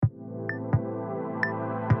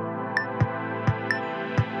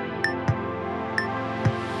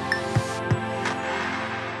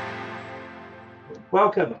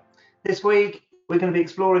Welcome. This week, we're going to be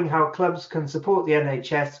exploring how clubs can support the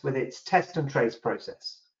NHS with its test and trace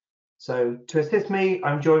process. So to assist me,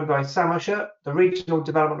 I'm joined by Sam Usher, the Regional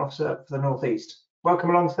Development Officer for the North East.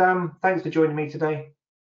 Welcome along, Sam. Thanks for joining me today.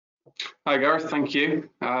 Hi Gareth, thank you.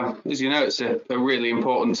 As you know, it's a really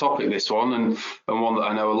important topic, this one, and one that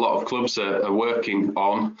I know a lot of clubs are working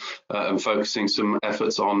on and focusing some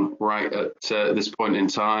efforts on right at this point in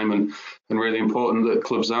time, and really important that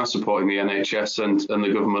clubs are supporting the NHS and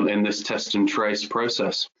the government in this test and trace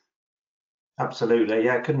process. Absolutely,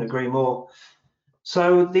 yeah, I couldn't agree more.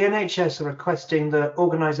 So the NHS are requesting that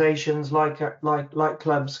organisations like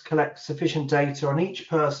clubs collect sufficient data on each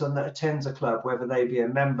person that attends a club, whether they be a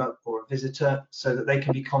member or a visitor, so that they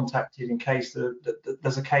can be contacted in case that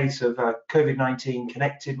there's a case of COVID-19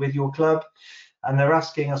 connected with your club. And they're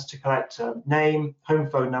asking us to collect a name, home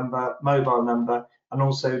phone number, mobile number, and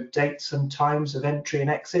also dates and times of entry and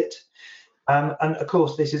exit. And of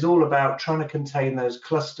course, this is all about trying to contain those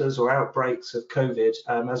clusters or outbreaks of COVID,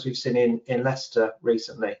 as we've seen in Leicester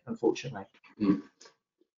recently, unfortunately.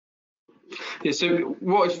 Yeah, so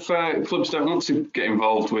what if clubs don't want to get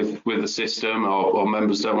involved with the system, or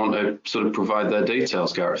members don't want to sort of provide their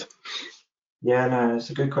details, Gareth? Yeah, no, it's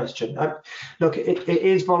a good question. Look, it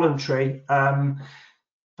is voluntary.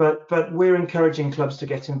 But we're encouraging clubs to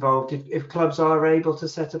get involved. If clubs are able to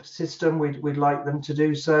set up a system, we'd like them to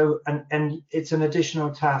do so. And it's an additional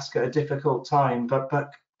task at a difficult time. But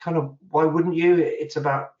kind of, why wouldn't you? It's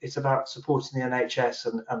about supporting the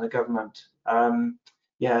NHS and the government.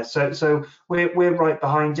 Yeah, so we're right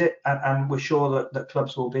behind it, and we're sure that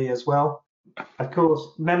clubs will be as well. Of course,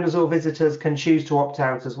 members or visitors can choose to opt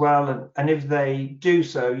out as well, and if they do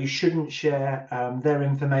so, you shouldn't share their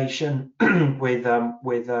information with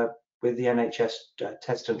the NHS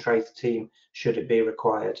test and trace team, should it be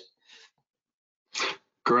required.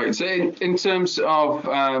 Great. So in terms of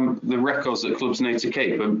the records that clubs need to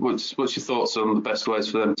keep, what's your thoughts on the best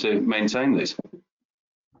ways for them to maintain these?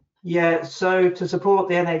 Yeah, so to support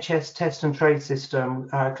the NHS test and trace system,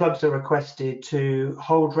 clubs are requested to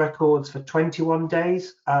hold records for 21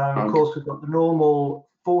 days. Okay. Of course, we've got the normal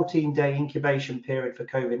 14-day incubation period for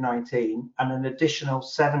COVID-19 and an additional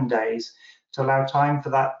 7 days to allow time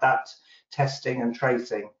for that testing and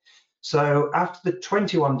tracing. So after the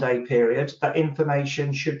 21-day period, that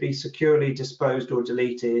information should be securely disposed or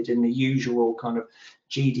deleted in the usual kind of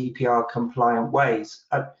GDPR compliant ways.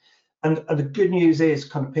 And the good news is,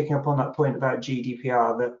 kind of picking up on that point about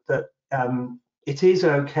GDPR, that it is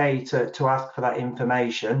okay to ask for that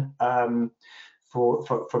information from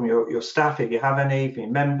your staff, if you have any, from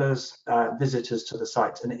your members, visitors to the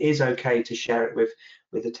site, and it is okay to share it with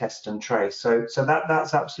the test and trace. So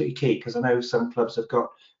that's absolutely key, because I know some clubs have got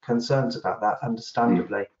concerns about that,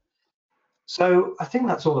 understandably. So I think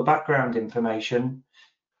that's all the background information.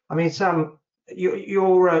 I mean, Sam,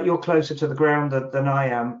 you're closer to the ground than I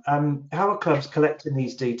am. How are clubs collecting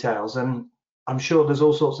these details? And I'm sure there's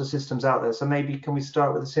all sorts of systems out there. So maybe can we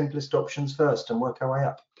start with the simplest options first and work our way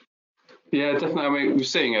up? Yeah, definitely. I mean, we're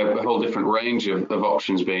seeing a whole different range of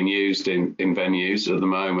options being used in venues at the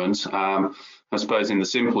moment. I suppose in the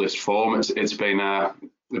simplest form, it's been a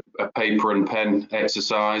paper and pen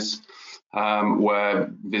exercise. Where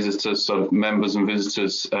visitors, sort of members and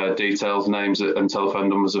visitors' details, names and telephone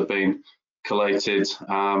numbers have been collated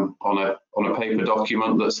on a paper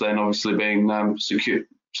document that's then obviously being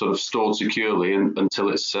sort of stored securely until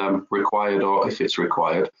it's required, or if it's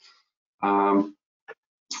required. And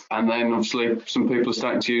then obviously some people are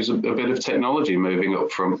starting to use a bit of technology moving up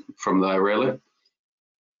from there, really.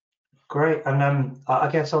 Great. And I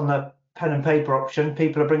guess on the pen and paper option,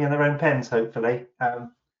 people are bringing their own pens, hopefully.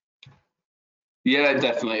 Yeah,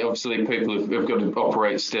 definitely. Obviously, people have got to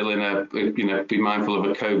operate still in be mindful of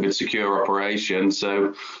a COVID secure operation.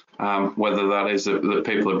 So whether that is that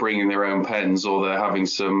people are bringing their own pens, or they're having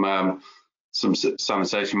some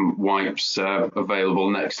sanitation wipes available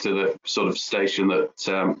next to the sort of station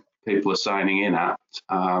that people are signing in at,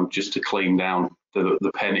 just to clean down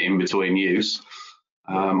the pen in between use,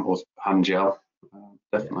 or hand gel,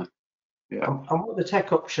 definitely. Yeah. And what are the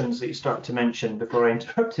tech options that you started to mention before I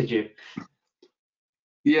interrupted you?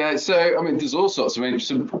 Yeah, so I mean, there's all sorts. I mean,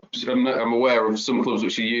 I'm aware of some clubs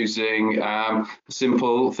which are using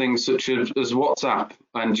simple things such as WhatsApp,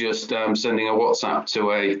 and just sending a WhatsApp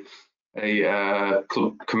to a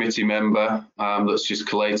club committee member that's just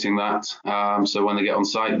collating that. So when they get on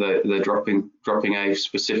site, they're dropping a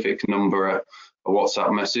specific number, a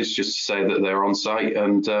WhatsApp message, just to say that they're on site,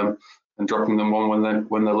 and dropping them one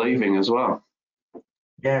when they're leaving as well.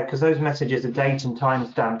 Yeah, because those messages are date and time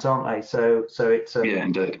stamped, aren't they? So it's a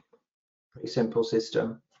indeed pretty simple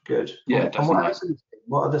system. Good. Yeah, And definitely.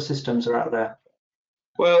 what other systems are out there?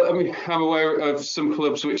 Well, I mean, I'm aware of some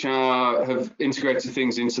clubs which have integrated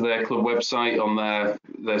things into their club website.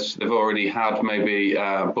 They've already had maybe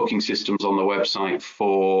booking systems on the website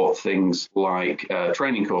for things like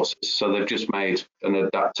training courses. So they've just made an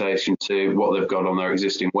adaptation to what they've got on their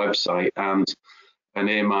existing website and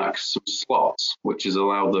earmarked some slots, which has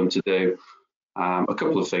allowed them to do a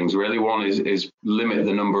couple of things really. One is limit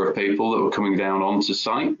the number of people that were coming down onto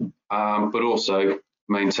site, but also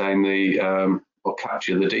maintain or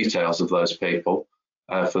capture the details of those people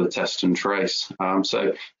for the test and trace.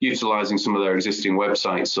 So utilising some of their existing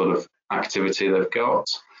website sort of activity they've got.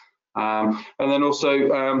 And then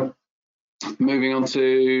also moving on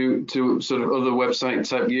to sort of other website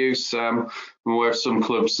type use. I'm aware of some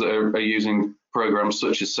clubs that are using programs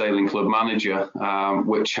such as Sailing Club Manager,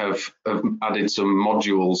 which have added some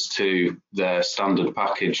modules to their standard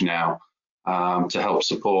package now to help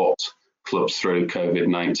support clubs through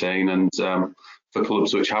COVID-19. And for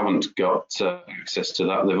clubs which haven't got access to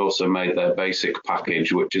that, they've also made their basic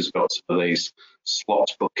package, which has got some of these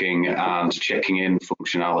slot booking and checking in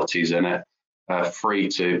functionalities in it, free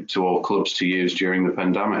to all clubs to use during the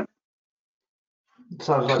pandemic.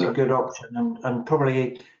 Sounds like a good option, and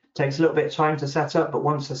probably takes a little bit of time to set up, but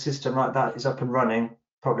once a system like that is up and running,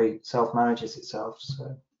 probably self-manages itself.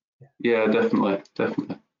 So yeah, definitely.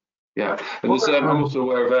 Yeah, and I'm also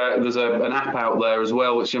aware of there's an app out there as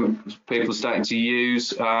well, which people are starting to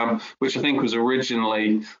use, which I think was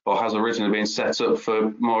originally or has originally been set up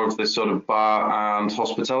for more of this sort of bar and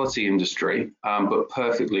hospitality industry, but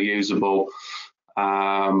perfectly usable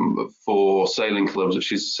for sailing clubs,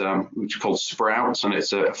 which is called Sprout, and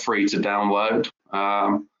it's free to download.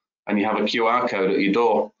 And you have a QR code at your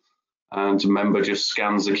door, and a member just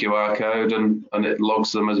scans the QR code and it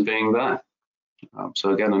logs them as being there.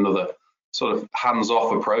 So again, another sort of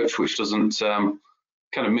hands-off approach, which doesn't kind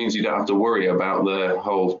of means you don't have to worry about the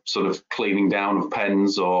whole sort of cleaning down of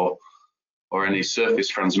pens or any surface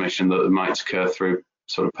transmission that might occur through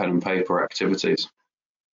sort of pen and paper activities.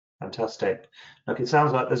 Fantastic. Look, it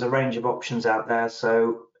sounds like there's a range of options out there,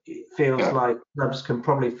 so it feels like clubs can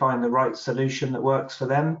probably find the right solution that works for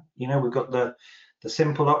them. You know, we've got the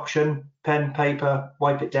simple option, pen, paper,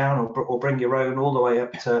 wipe it down, or bring your own, all the way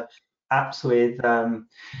up to apps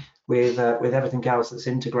with everything else that's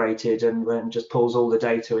integrated and just pulls all the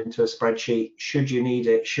data into a spreadsheet. Should you need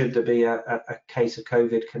it, should there be a case of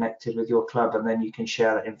COVID connected with your club, and then you can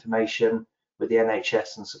share that information with the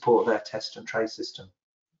NHS and support their test and trace system.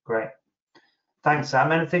 Great. Thanks,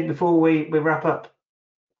 Sam. Anything before we wrap up?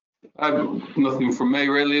 Nothing from me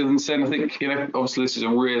really, other than saying I think, you know, obviously this is a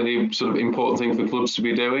really sort of important thing for clubs to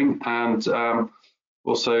be doing, and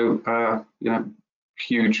also you know,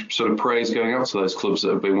 huge sort of praise going out to those clubs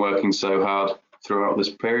that have been working so hard throughout this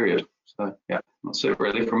period. So yeah, that's it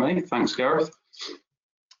really from me. Thanks, Gareth.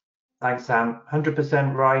 Thanks, Sam.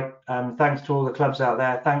 100% right. Thanks to all the clubs out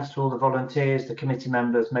there. Thanks to all the volunteers, the committee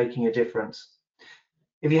members making a difference.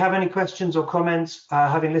 If you have any questions or comments,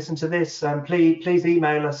 having listened to this, please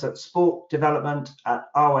email us at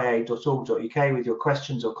sportdevelopment@rya.org.uk with your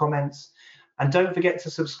questions or comments. And don't forget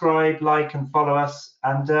to subscribe, like, and follow us.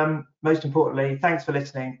 And most importantly, thanks for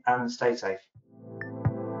listening and stay safe.